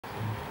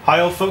Hi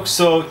all folks,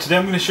 so today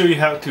I'm going to show you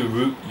how to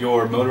root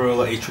your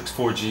Motorola Atrix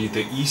 4G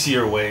the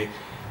easier way.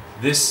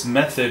 This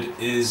method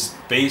is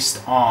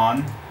based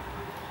on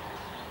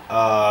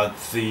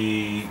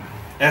the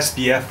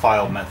SBF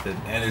file method,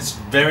 and it's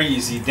very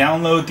easy.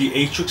 Download the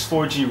Atrix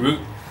 4G root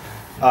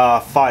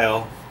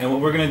file, and what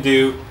we're going to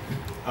do,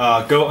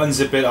 go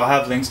unzip it. I'll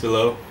have links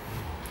below.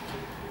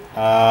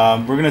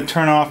 We're going to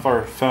turn off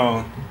our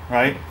phone,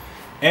 right?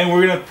 And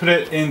we're going to put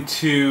it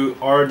into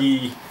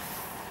RSD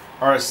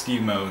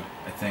mode,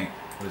 I think.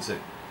 What is it?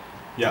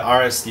 Yeah,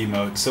 RSD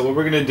mode. So what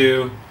we're going to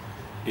do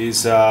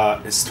is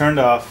it's turned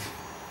off.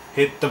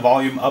 Hit the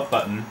volume up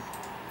button.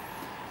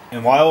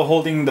 And while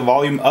holding the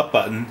volume up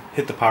button,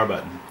 hit the power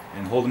button.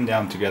 And hold them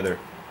down together.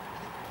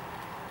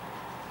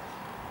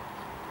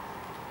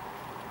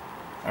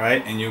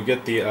 Alright, and you'll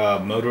get the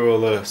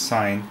Motorola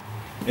sign.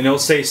 And it'll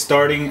say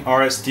starting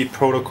RSD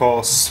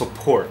protocol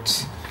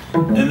support.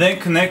 And then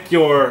connect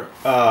your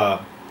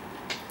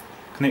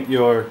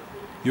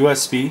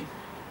USB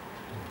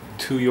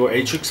to your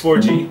Atrix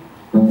 4G.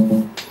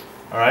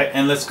 Alright,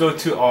 and let's go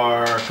to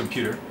our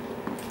computer.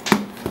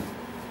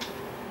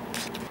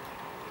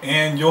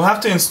 And you'll have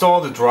to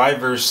install the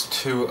drivers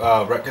to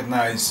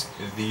recognize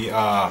the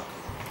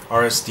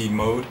RSD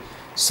mode.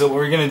 So what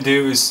we're going to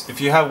do is,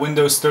 if you have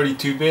Windows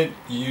 32-bit,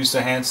 you use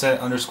the handset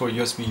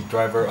 _USB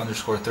driver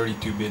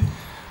 _32-bit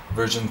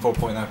version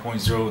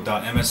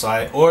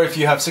 4.9.0.msi, or if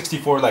you have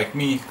 64 like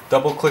me,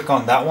 double click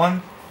on that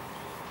one.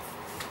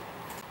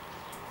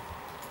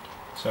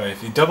 So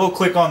if you double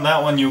click on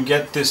that one, you'll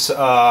get this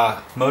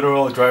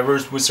Motorola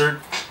drivers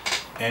wizard.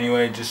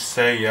 Anyway, just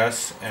say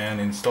yes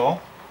and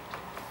install.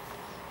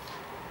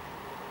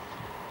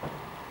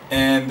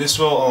 And this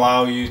will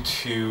allow you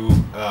to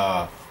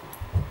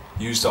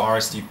use the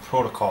RSD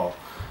protocol.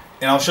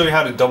 And I'll show you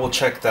how to double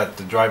check that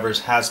the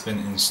drivers has been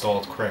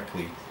installed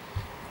correctly.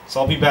 So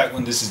I'll be back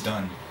when this is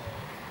done.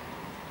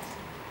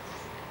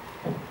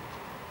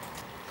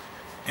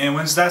 And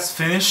once that's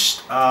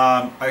finished,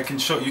 I can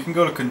show you can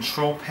go to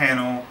control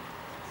panel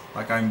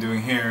like I'm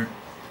doing here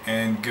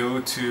and go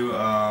to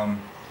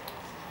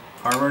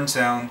hardware and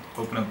sound,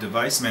 open up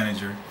device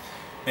manager,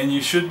 and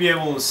you should be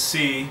able to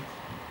see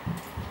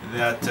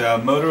that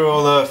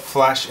Motorola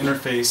flash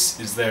interface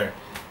is there.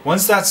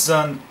 Once that's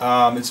done,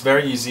 it's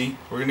very easy.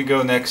 We're gonna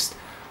go next,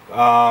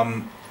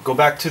 go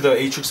back to the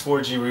Atrix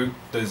 4G root,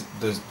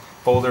 the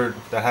folder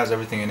that has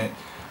everything in it.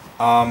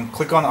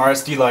 Click on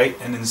RSD Lite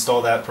and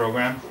install that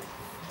program,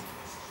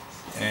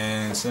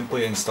 and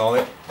simply install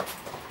it.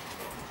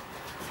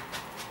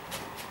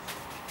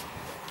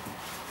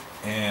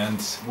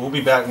 And we'll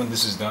be back when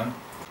this is done.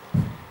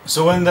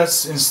 So when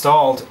that's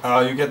installed,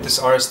 you get this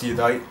RSD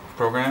Lite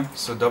program.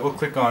 So double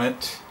click on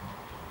it,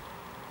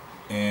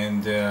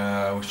 and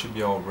we should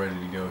be all ready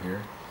to go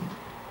here.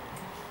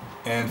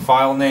 And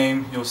file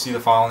name, you'll see the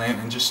file name,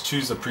 and just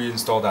choose the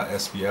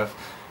pre-install.sbf.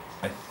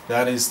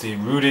 That is the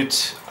rooted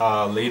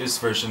latest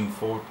version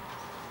for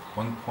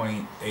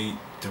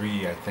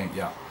 1.83, I think,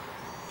 yeah.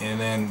 And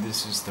then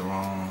this is the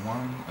wrong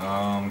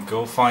one.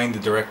 Go find the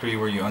directory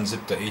where you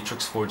unzip the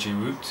Atrix 4G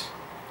root.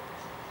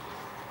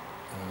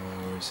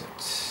 Where is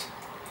it?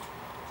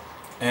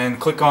 And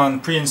click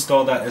on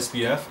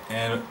pre-install.sbf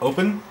and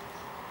open.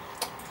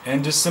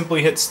 And just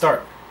simply hit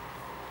start.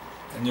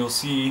 And you'll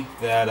see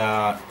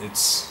that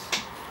it's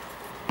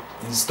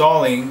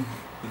installing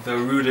the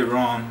rooted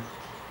ROM.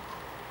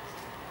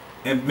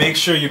 And make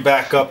sure you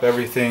back up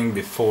everything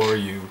before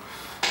you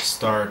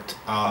start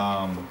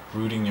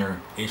rooting your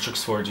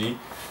Atrix 4G.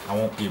 I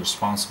won't be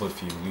responsible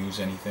if you lose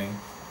anything.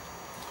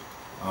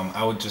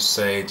 I would just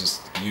say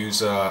just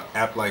use a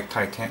app like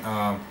Titan,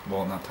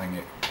 well, not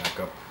Titan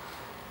backup.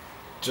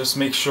 Just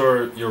make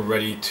sure you're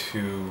ready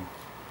to,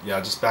 yeah,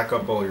 just back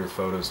up all your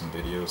photos and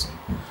videos and,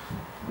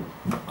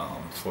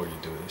 before you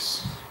do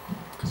this,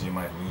 because you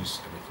might lose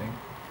everything.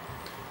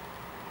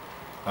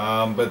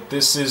 But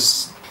this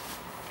is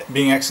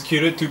being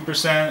executed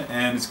 2%,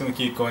 and it's going to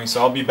keep going.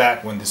 So I'll be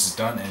back when this is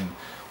done, and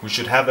we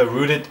should have a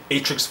rooted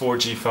Atrix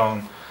 4G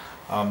phone.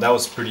 That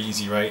was pretty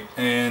easy, right?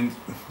 And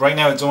right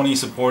now it's only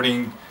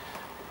supporting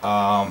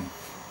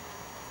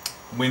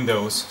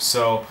Windows,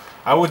 so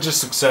I would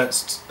just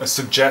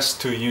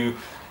suggest to you,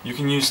 you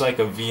can use like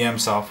a VM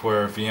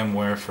software,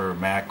 VMware for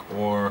Mac,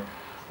 or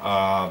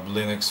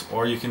Linux,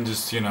 or you can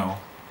just, you know,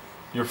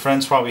 your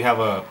friends probably have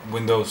a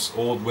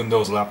old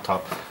Windows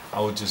laptop. I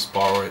would just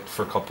borrow it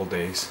for a couple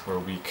days or a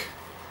week.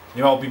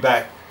 You know, I'll be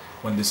back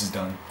when this is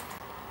done.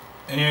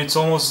 Anyway, it's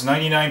almost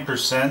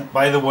 99%.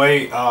 By the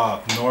way,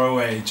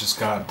 Norway just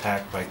got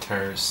attacked by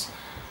terrorists.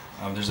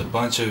 There's a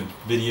bunch of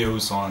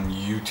videos on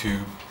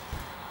YouTube.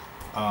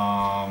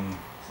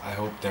 I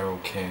hope they're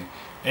okay.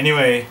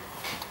 Anyway,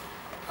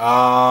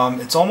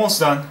 it's almost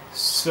done.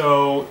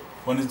 So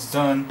when it's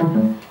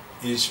done,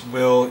 it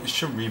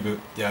should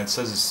reboot. Yeah, it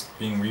says it's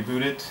being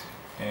rebooted,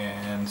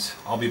 and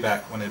I'll be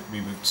back when it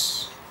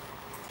reboots.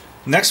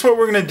 Next, what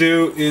we're gonna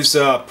do is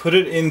put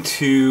it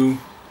into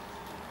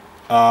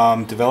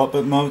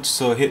development mode.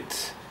 So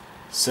hit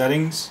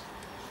settings,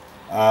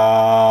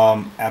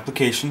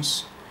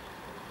 applications,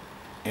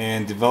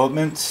 and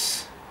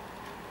development,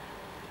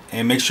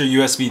 and make sure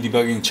USB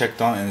debugging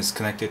checked on and is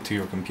connected to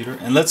your computer.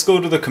 And let's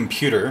go to the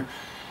computer,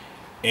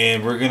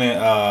 and we're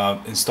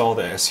gonna install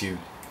the SU.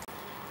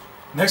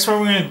 Next, what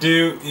we're gonna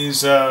do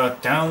is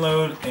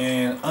download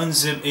and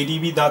unzip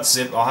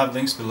adb.zip. I'll have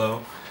links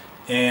below,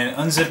 and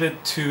unzip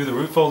it to the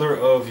root folder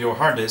of your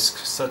hard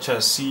disk, such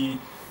as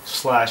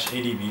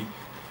C/adb.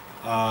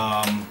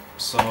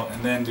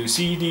 And then do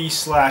cd/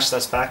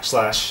 that's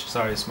backslash.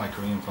 Sorry, it's my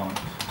Korean phone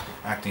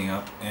acting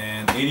up.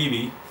 And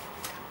adb,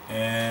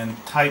 and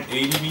type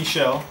adb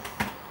shell.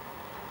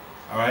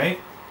 All right,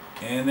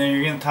 and then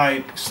you're gonna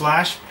type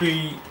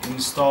 /pre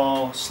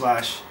install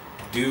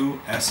 /do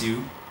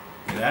su.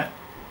 Do that.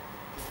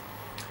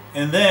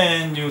 And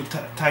then you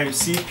type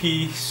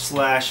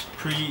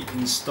cp/pre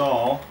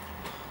install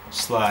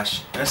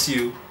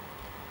 /su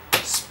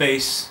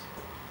space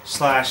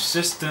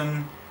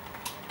 /system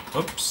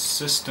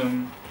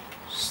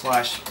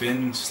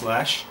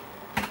 /bin/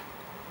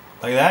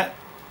 like that.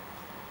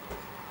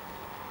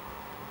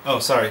 Oh,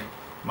 sorry,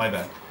 my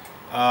bad.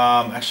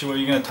 Actually, what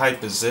you're gonna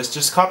type is this.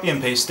 Just copy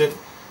and paste it.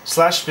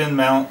 /bin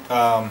mount.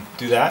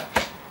 Do that,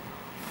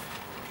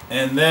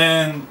 and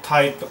then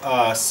type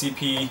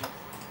cp.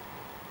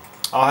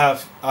 I'll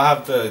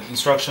have the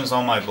instructions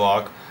on my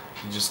blog.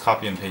 You just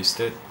copy and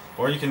paste it,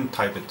 or you can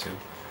type it too,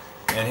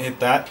 and hit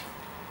that.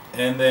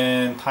 And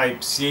then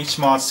type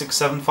chmod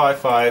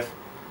 6755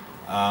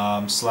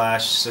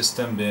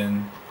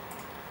 /systembin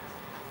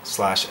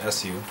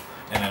 /su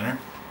and enter.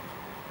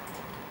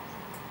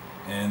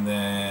 And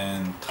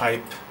then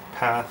type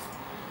path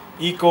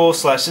equal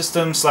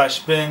 /system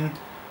 /bin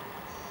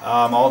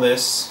all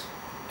this,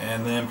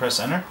 and then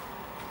press enter.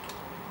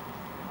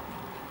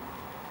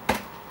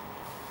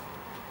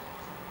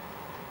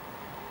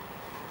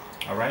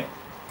 Alright,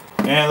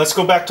 and let's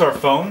go back to our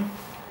phone.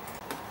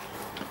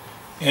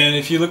 And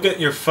if you look at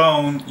your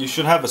phone, you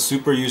should have a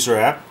super user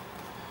app.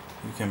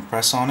 You can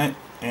press on it,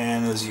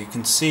 and as you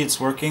can see, it's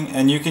working.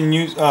 And you can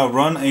use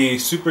run a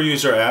super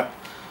user app,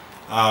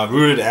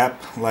 rooted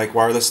app like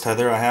wireless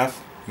tether I have.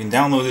 You can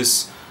download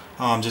this.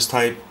 Just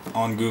type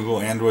on Google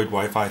Android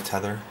Wi-Fi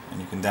tether, and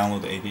you can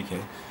download the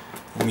APK.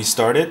 Let me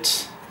start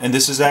it. And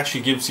this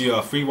actually gives you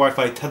a free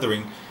Wi-Fi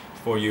tethering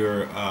for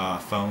your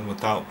phone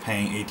without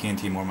paying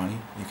AT&T more money.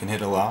 You can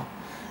hit allow.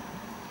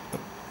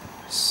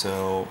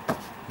 So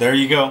there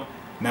you go.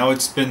 Now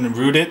it's been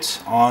rooted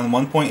on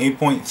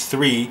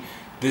 1.8.3.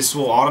 This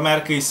will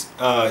automatically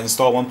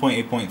install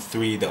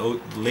 1.8.3, the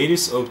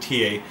latest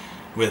OTA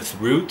with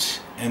root.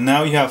 And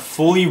now you have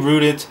fully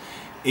rooted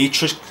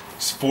Atrix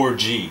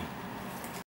 4G.